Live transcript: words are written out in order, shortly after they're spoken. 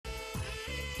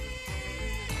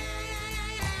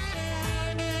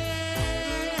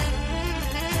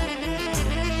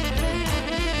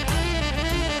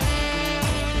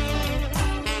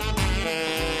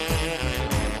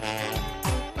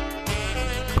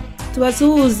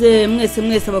Tubasuhuze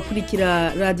mwese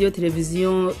abakurikira radio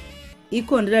televiziyo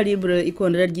ikondera libre,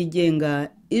 ikondera ryigenga,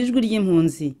 ijwi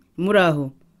ry'impunzi.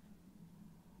 Muraho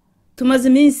tumaze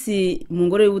iminsi mu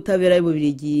ngoro y'ubutabera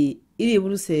y'Ububirigi iri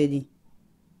Buruseli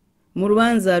mu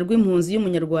rubanza rw'impunzi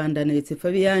y'umunyarwanda NERETSE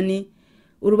Fabien.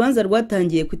 Urubanza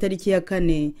rwatangiye ku itariki ya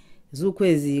 4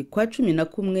 z'ukwezi kwa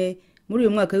 11 muri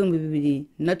uyu mwaka wa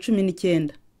 2019.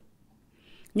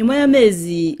 Nyuma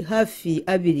y'amezi hafi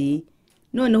abiri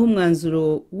noneho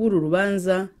umwanzuro w'uru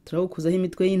rubanza turawukuzaho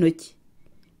imitwe y'intoki.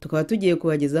 Tukaba tugiye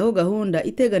kubagezaho gahunda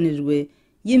iteganijwe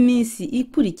y'iminsi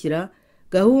ikurikira,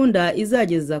 gahunda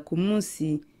izageza ku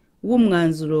munsi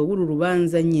w'umwanzuro w'uru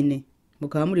rubanza nyine.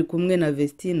 Mukaba muri kumwe na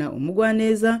Vestina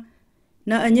Umugwaneza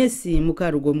na Agnesi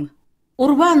Mukarugomwa.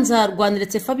 Urubanza rwa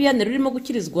NERETSE Fabien rurimo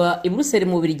gukirizwa i Buruseli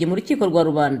mu Bubiligi mu rukiko rwa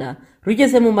rubanda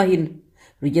rugeze mu mahina.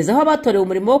 Rugeze aho abatorewe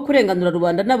umurimo wo kurenganura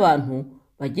rubanda n'abantu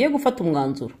bagiye gufata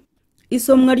umwanzuro.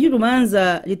 Isomwa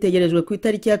ry'urubanza ritegerejwe ku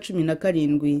itariki ya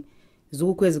 17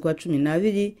 z'ukwezi kwa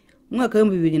 12 umwaka wa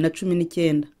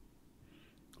 2019.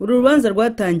 Uru rubanza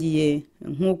rwatangiye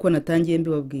nk'uko natangiye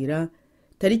mbibabwira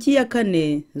tariki ya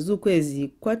 4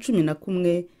 z'ukwezi kwa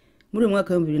 11 muri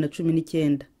umwaka wa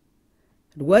 2019.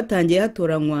 Rwatangiye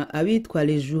hatoranywa abitwa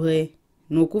libre,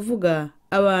 no kuvuga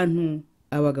abantu,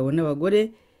 abagabo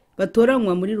n'abagore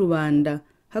batoranywa muri rubanda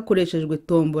hakoreshejwe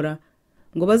tombora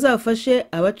ngo bazafashe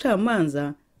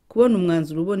abacamanza kubona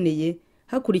umwanzuro uboneye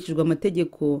hakurikijwe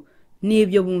amategeko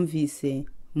n'ibyo bumvise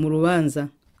mu rubanza.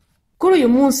 Kuri uyu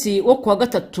munsi wo kuwa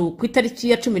gatatu ku itariki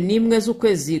ya 11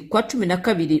 z'ukwezi kwa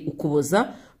 12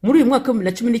 Ukuboza muri uyu mwaka wa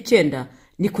 2019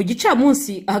 ni ku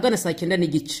gicamunsi ahagana saa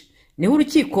 9:30 niho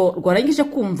urukiko rwarangije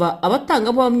kumva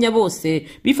abatangabuhamya bose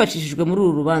bifashishijwe muri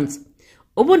uru rubanza.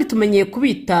 Ubundi tumenyeye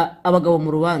kubita abagabo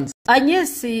mu rubanza.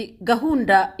 Agnesi,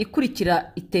 gahunda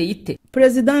ikurikira iteye ite?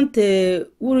 Presidente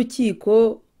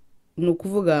w'urukiko, ni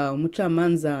ukuvuga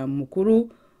umucamanza mukuru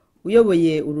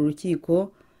uyoboye uru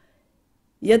rukiko,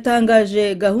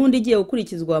 yatangaje gahunda igiye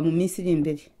gukurikizwa mu minsi iri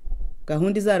imbere.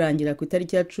 Gahunda izarangira ku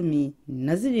itariki ya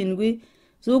 17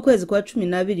 z'ukwezi kwa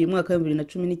 12 mwaka wa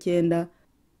 2019,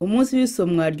 umunsi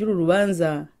w'isomwa ry'uru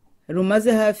rubanza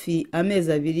rumaze hafi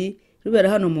amezi abiri rubera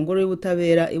hano mu ngoro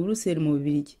y'ubutabera i Buruseli mu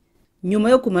Bubiligi. Nyuma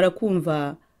yo kumara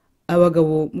kumva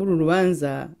abagabo muri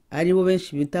rubanza ari bo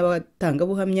benshi bita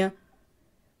batangabuhamya,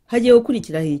 hagiye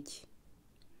gukurikiraho iki?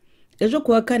 Ejo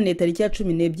kuwa 4 tariki ya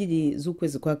 12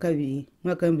 z'ukwezi kwa 2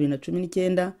 mwaka wa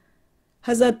 2019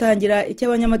 hazatangira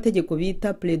icy'abanyamategeko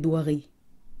bita plaidoirie,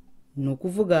 no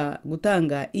kuvuga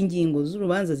gutanga ingingo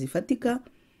z'urubanza zifatika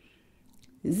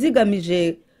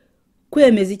zigamije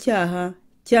kwemeza icyaha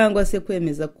cyangwa se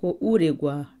kwemeza ko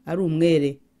uregwa ari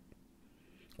umwere.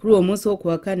 Kuri uwo munsi wo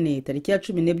kuwa 4 tariki ya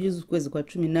 12 z'ukwezi kwa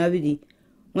 12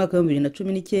 mwaka wa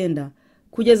 2019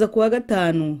 kugeza kuwa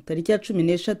 5 tariki ya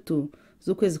 13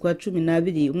 z'ukwezi kwa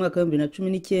 12 umwaka wa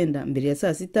 2019 mbere ya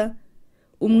saa 6,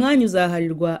 umwanya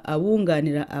uzaharirwa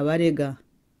abunganira abarega,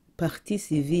 partie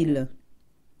civile.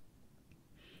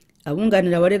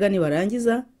 Abunganira abarega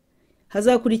nibarangiza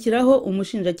hazakurikiraho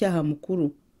umushinjacyaha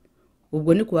mukuru.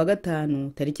 Ubwo ni kuwa 5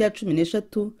 tariki ya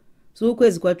 13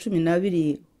 z'ukwezi kwa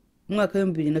 12 umwaka wa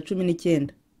 2019.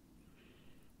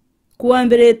 Kuwa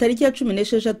mbere tariki ya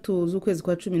 16 z'ukwezi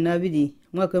kwa 12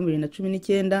 umwaka wa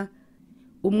 2019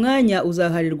 umwanya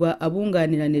uzaharirwa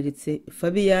abunganira NERETSE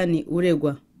Fabien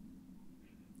uregwa.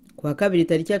 Kuwa kabiri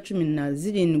tariki ya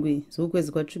 17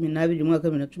 z'ukwezi kwa 12 umwaka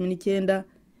wa 2019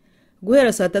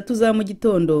 guhera saa 3 za mu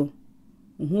gitondo,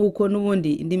 nk'uko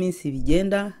n'ubundi indi minsi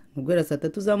bigenda, guhera saa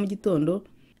 3 za mu gitondo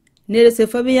NERETSE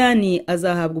Fabien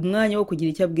azahabwa umwanya wo kugira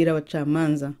icyo abwira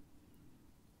abacamanza.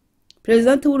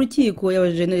 President w'urukiko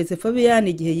yabajije NERETSE Fabien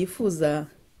igihe yifuza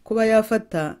kuba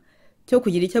yafata cyo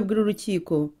kugira icyo abwira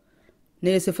urukiko.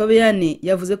 NERETSE Fabien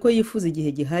yavuze ko yifuza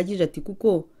igihe gihagije, ati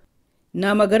kuko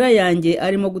n'amagara yanjye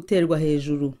arimo guterwa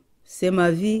hejuru, c'est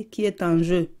ma vie qui est en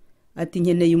jeu. Ati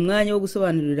nkeneye umwanya wo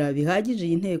gusobanurira bihagije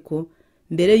iyi nteko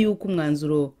mbere y'uko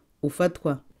umwanzuro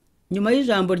ufatwa. Nyuma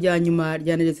y'ijambo rya nyuma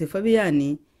rya NERETSE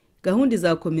Fabien, gahunda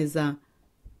izakomeza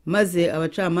maze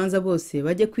abacamanza bose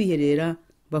bajye kwiherera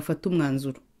bafata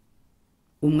umwanzuro.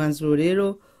 Umwanzuro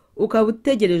rero ukaba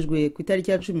utegerejwe ku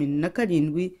itariki ya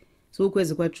 17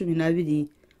 z'ukwezi kwa 12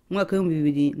 umwaka wa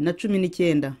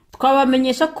 2019.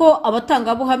 Twabamenyesha ko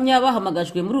abatangabuhamya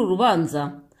bahamagajwe muri uru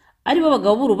rubanza ari bo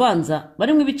bagabo b'urubanza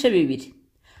barimo ibice bibiri.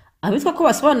 Abitwa ko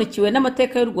basobanukiwe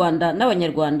n'amateka y'u Rwanda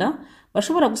n'abanyarwanda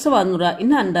bashobora gusobanura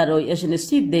intandaro ya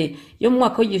jenoside yo mu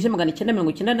mwaka wa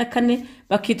 1994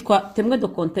 bakitwa témoin de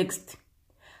contexte.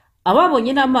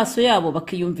 Ababonye n'amaso yabo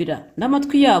bakiyumvira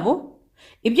n'amatwi yabo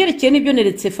ibyerekeye n'ibyo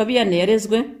NERETSE Fabien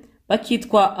yarezwe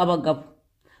bakitwa abagabo.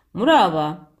 Muri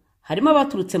aba harimo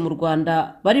abaturutse mu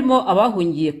Rwanda barimo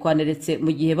abahungiye kwa NERETSE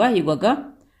mu gihe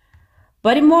bahigwaga,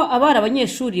 barimo abari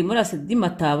abanyeshuri muri Asedi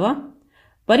Mataba,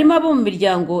 barimo abo mu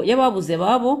miryango y'ababuze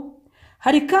babo,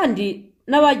 hari kandi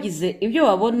n'abagize ibyo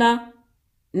babona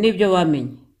n'ibyo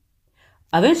bamenye.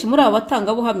 Abenshi muri abo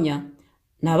batangabuhamya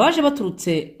ni abaje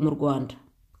baturutse mu Rwanda.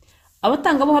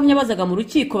 Abatangabuhamya bazaga mu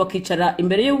rukiko bakicara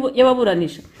imbere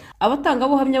y'ababuranisha.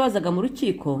 Abatangabuhamya bazaga mu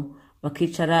rukiko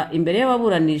bakicara imbere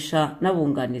y'ababuranisha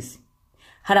n'abunganizi.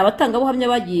 Hari abatangabuhamya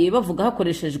bagiye bavuga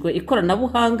hakoreshejwe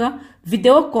ikoranabuhanga,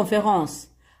 video conference.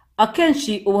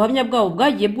 Akenshi ubuhamya bwabo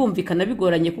bwagiye bwumvikana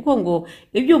bigoranye kuko ngo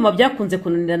ibyuma byakunze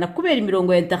kunanirana kubera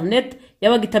imirongo ya internet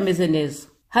yabaga itameze neza.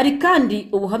 Hari kandi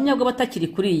ubuhamya bw'abatakiri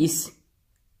kuri iyi si.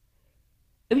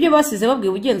 Ibyo basize babwiye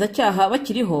ubugenzacyaha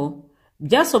bakiriho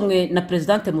byasomwe na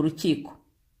presidente mu rukiko.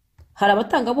 Hari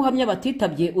abatangabuhamya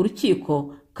batitabye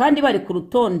urukiko kandi bari ku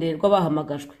rutonde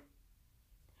rw'abahamagajwe.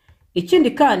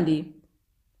 Ikindi kandi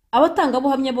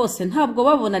abatangabuhamya bose ntabwo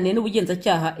babonaniye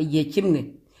n'ubugenzacyaha igihe kimwe.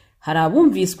 Hari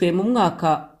abumviswe mu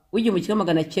mwaka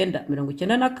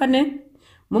w'1994,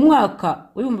 mu mwaka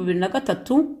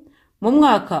w'2003, mu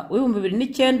mwaka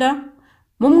w'2009,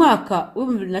 mu mwaka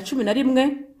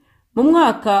w'2011, mu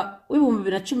mwaka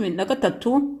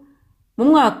w'2013, mu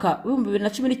mwaka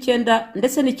w'2019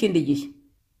 ndetse n'ikindi gihe.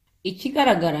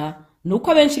 Ikigaragara ni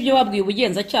uko abenshi ibyo babwiye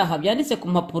ubugenzacyaha byanditse ku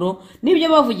mpapuro n'ibyo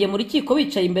bavugiye mu rukiko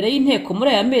bicaye imbere y'inteko muri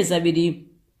aya mezi abiri,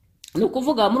 ni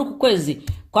ukuvuga muri uku kwezi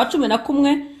kwa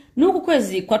 11 n'uku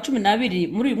kwezi kwa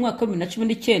 12 muri uyu mwaka wa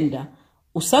 2019,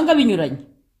 usanga binyuranye.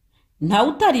 Ntawe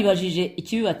utaribajije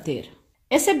ikibibatera.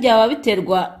 Ese byaba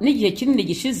biterwa n'igihe kinini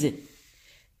gishize?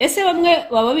 Ese bamwe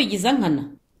baba bigiza nkana?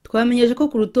 Twamenyeje ko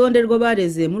ku rutonde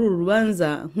rw'abareze muri uru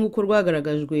rubanza nk'uko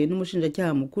rwagaragajwe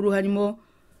n'umushinjacyaha mukuru harimo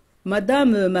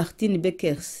Madame Martine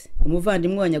Beckers,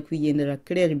 umuvandimwe wa nyakwigendera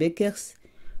Claire Beckers,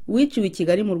 wiciwe i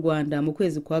Kigali mu Rwanda mu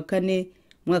kwezi kwa 4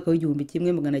 mwaka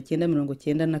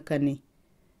w'1994.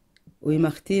 Uyu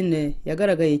Martine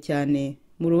yagaragaye cyane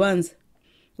mu rubanza.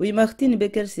 Uyu Martine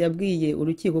Beckers yabwiye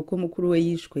urukiko ko mukuru we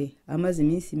yishwe amaze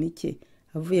iminsi mike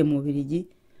avuye mu Bubiligi,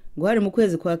 ngo hari mu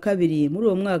kwezi kwa 2 muri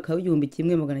uwo mwaka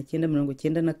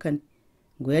w'1994,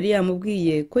 ngo yari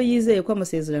yamubwiye ko yizeye ko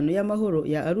amasezerano y'amahoro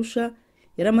ya Arusha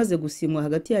yaramaze gusinywa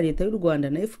hagati ya leta y'u Rwanda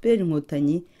na FPR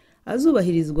Inkotanyi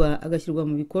azubahirizwa agashyirwa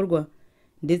mu bikorwa,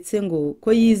 ndetse ngo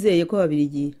ko yizeye ko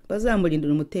Ababiligi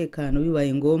bazamurindira umutekano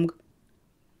bibaye ngombwa.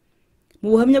 Mu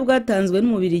buhamya bwatanzwe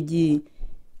n'Umubiligi,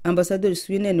 Ambassadeur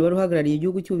Swinen wari uhagarariye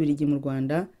igihugu cy'Ububiligi mu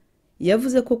Rwanda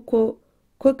yavuze ko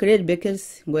Claire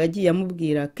Beckers ngo yagiye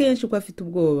amubwira kenshi ko afite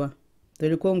ubwoba,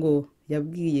 dore ko ngo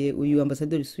yabwiye uyu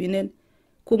Ambassadeur Swinen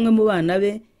ko umwe mu bana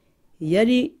be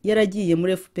yari yaragiye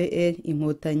muri FPR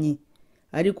Inkotanyi,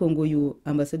 ariko ngo uyu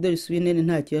Ambassadeur Swinen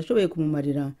ntacyo yashoboye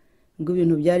kumumarira, ngo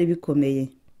ibintu byari bikomeye.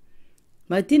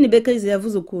 Martine Beckers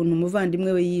yavuze ukuntu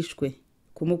umuvandimwe we yishwe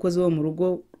ku mukozi wo mu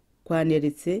rugo kwa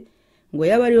NERETSE, ngo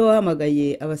yaba ari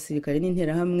wahamagaye abasirikare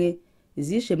n'interahamwe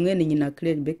zishe mwene nyina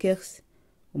Claire Beckers,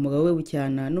 umugabo we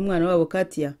Bucyana n'umwana wabo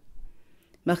Katia.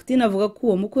 Martine avuga ko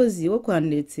uwo mukozi wo kwa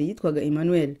NERETSE yitwaga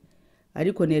Emmanuel,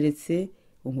 ariko NERETSE,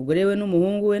 umugore we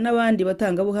n'umuhungu we n'abandi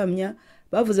batangabuhamya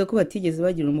bavuze ko batigeze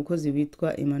bagira umukozi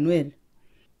witwa Emmanuel.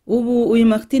 Ubu uyu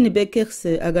Martine Beckers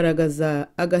agaragaza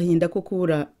agahinda ko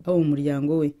kubura abo mu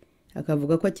muryango we,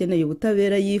 akavuga ko akeneye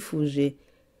ubutabera yifuje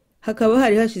hakaba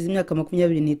hari hashize imyaka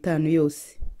 25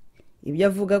 yose. Ibyo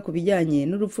avuga ku bijyanye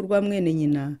n'urupfu rwa mwene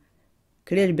nyina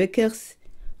Claire Beckers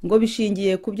ngo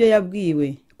bishingiye ku byo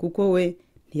yabwiwe kuko we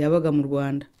ntiyabaga mu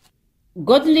Rwanda.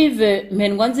 Godlive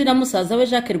Mpendwanzi na musaza we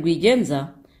Jacques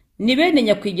Rwigenza ni bene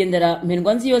nyakwigendera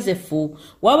Mpendwanzi Joseph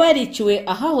waba yariciwe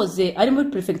ahahoze ari muri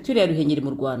prefecture ya Ruhengeri mu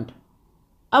Rwanda.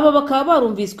 Aba bakaba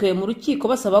barumviswe mu rukiko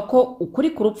basaba ko ukuri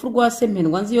ku rupfu rwa se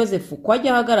Mpendwanzi Joseph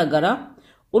kwajya hagaragara,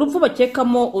 urupfu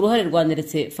bakekamo uruhare rwa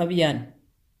NERETSE Fabien.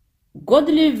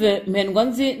 Godlive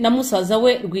Mpendwanzi na musaza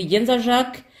we Rwigenza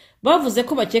Jacques bavuze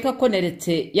ko bakeka ko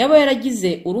NERETSE yaba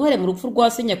yaragize uruhare mu rupfu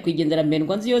rwa se nyakwigendera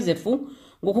Mpendwanzi Joseph,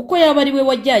 ngo kuko yaba ari we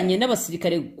wajyanye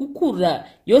n'abasirikare gukura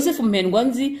Joseph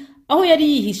Mpendwanzi aho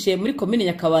yari yihishe muri komine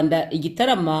Nyakabanda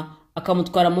Igitarama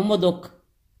akamutwara mu modoka.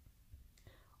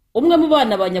 Umwe mu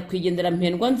bana ba nyakwigendera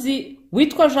Mpendwanzi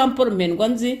witwa Jean Paul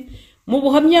Mpendwanzi mu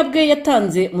buhamya bwe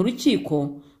yatanze mu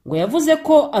rukiko, ngo yavuze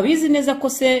ko abizi neza ko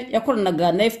se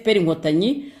yakoranaga na FPR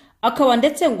Inkotanyi, akaba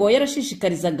ndetse ngo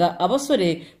yarashishikarizaga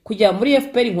abasore kujya muri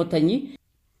FPR Inkotanyi,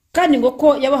 kandi ngo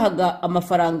ko yabahaga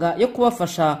amafaranga yo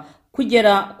kubafasha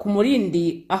kugera ku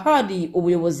murindi ahari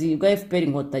ubuyobozi bwa FPR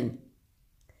Inkotanyi.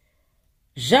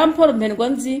 Jean Paul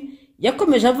Mpendwanzi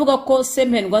yakomeje avuga ko se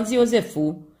Mpendwanzi Joseph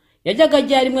yajyaga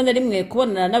ajya rimwe na rimwe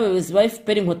kubonana n'abayobozi ba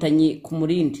FPR Inkotanyi ku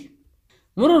murindi.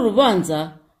 muri uru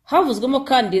rubanza havuzwemo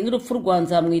kandi n'urupfu rwa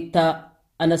Nzamwita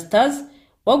Anastase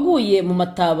waguye mu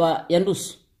mataba ya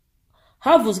Ndusu.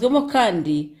 Havuzwemo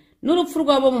kandi n'urupfu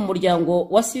rw'abo mu muryango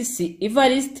wa Sisi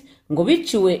Evariste ngo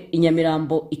biciwe i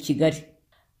Nyamirambo i Kigali.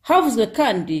 Havuzwe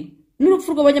kandi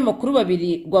n'urupfu rw'abanyamakuru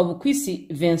babiri rwa Bukwisi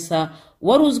Vincent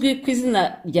wari uzwi ku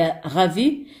izina rya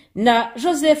Ravi na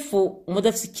Joseph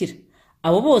Mudatsikira.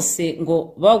 Abo bose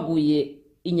ngo baguye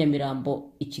i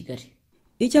Nyamirambo i Kigali.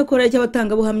 Icyakora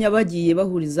cy'abatangabuhamya bagiye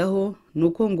bahurizaho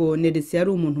nuko ngo Neretse yari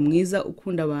umuntu mwiza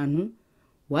ukunda abantu,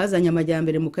 wazanye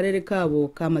amajyambere mu karere kabo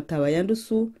ka Mataba ya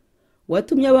Ndusu,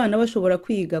 watumye abana bashobora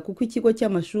kwiga kuko ikigo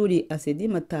cy'amashuri Asedi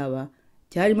Mataba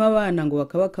cyarimo abana ngo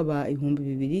bakabakaba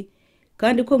 2,000,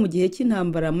 kandi ko mu gihe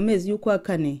cy'intambara mu mezi y'ukwa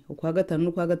 4, ukwa 5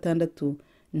 n'ukwa 6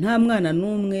 nta mwana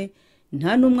n'umwe,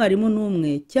 nta n'umwarimu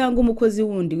n'umwe cyangwa umukozi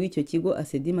wundi w'icyo kigo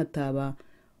Asedi Mataba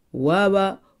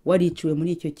waba wariciwe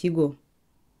muri icyo kigo.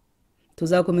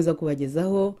 Tuzakomeza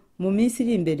kubagezaho mu minsi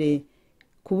iri imbere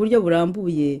ku buryo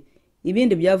burambuye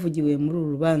ibindi byavugiwe muri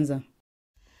uru rubanza.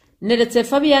 Neretse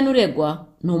Fabien uregwa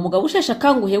ni umugabo usheshe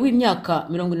akanguhe w'imyaka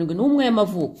 71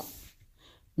 y'amavuko.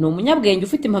 Ni umunyabwenge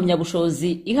ufite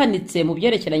impamyabushobozi ihanitse mu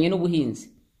byerekeranye n'ubuhinzi,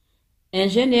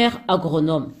 ingénieur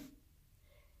agronome.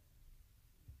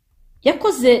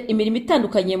 Yakoze imirimo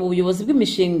itandukanye mu buyobozi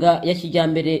bw'imishinga ya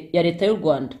kijyambere ya leta y'u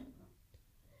Rwanda,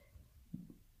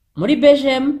 muri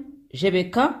BGM,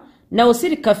 JBK na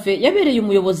Osiri Cafe yabereye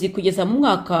umuyobozi kugeza mu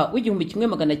mwaka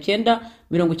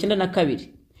w'1992.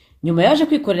 Nyuma yaje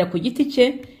kwikorera ku giti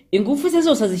cye, ingufu ze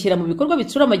zose azishyira mu bikorwa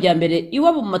bitsura amajyambere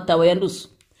iwabo mu Mataba ya Ndusu,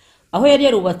 aho yari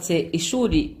yarubatse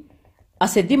ishuri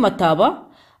Asedi Mataba,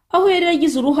 aho yari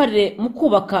yagize uruhare mu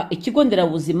kubaka ikigo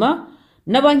nderabuzima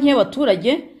na banki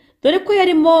y'abaturage, dore ko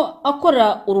yarimo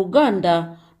akora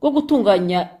uruganda rwo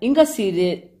gutunganya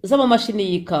ingasire z'amamashini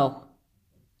y'ikawa.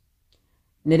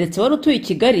 Neretse wari utuye i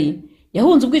Kigali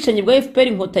yahunze ubwicanyi bwa FPR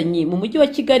Inkotanyi mu mujyi wa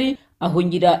Kigali,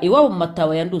 ahungira iwabo mu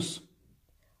Mataba ya Ndusu,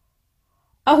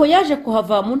 aho yaje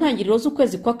kuhava mu ntangiriro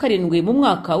z'ukwezi kwa 7 mu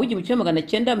mwaka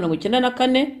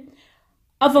w'1994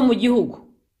 ava mu gihugu.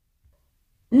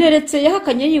 Neretse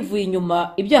yahakanye yivuye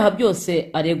inyuma ibyaha byose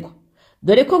aregwa,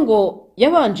 dore ko ngo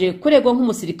yabanje kuregwa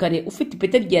nk'umusirikare ufite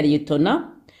ipeti rya liyetona,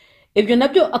 ibyo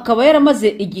nabyo akaba yaramaze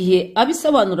igihe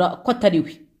abisobanura ko atari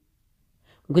we.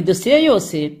 Ngo idosiye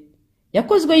yose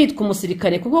yakozwe yitwa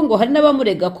umusirikare kuko ngo hari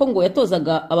n'abamurega ko ngo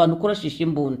yatozaga abantu kurashisha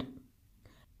imbunda.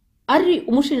 Ari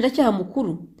umushinjacyaha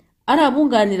mukuru, ari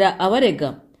abunganira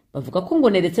abarega, bavuga ko ngo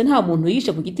Neretse nta muntu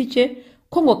yishe ku giti cye,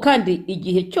 ko ngo kandi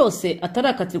igihe cyose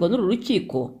atarakatirwa n'uru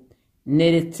rukiko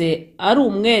Neretse ari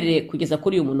umwere kugeza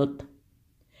kuri uyu munota.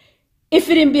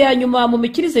 Ifirimbi ya nyuma mu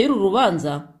mikirize y'uru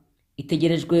rubanza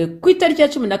itegerejwe ku itariki ya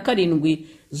 17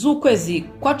 z'ukwezi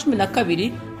kwa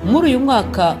 12 muri uyu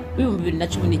mwaka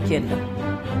w'2019.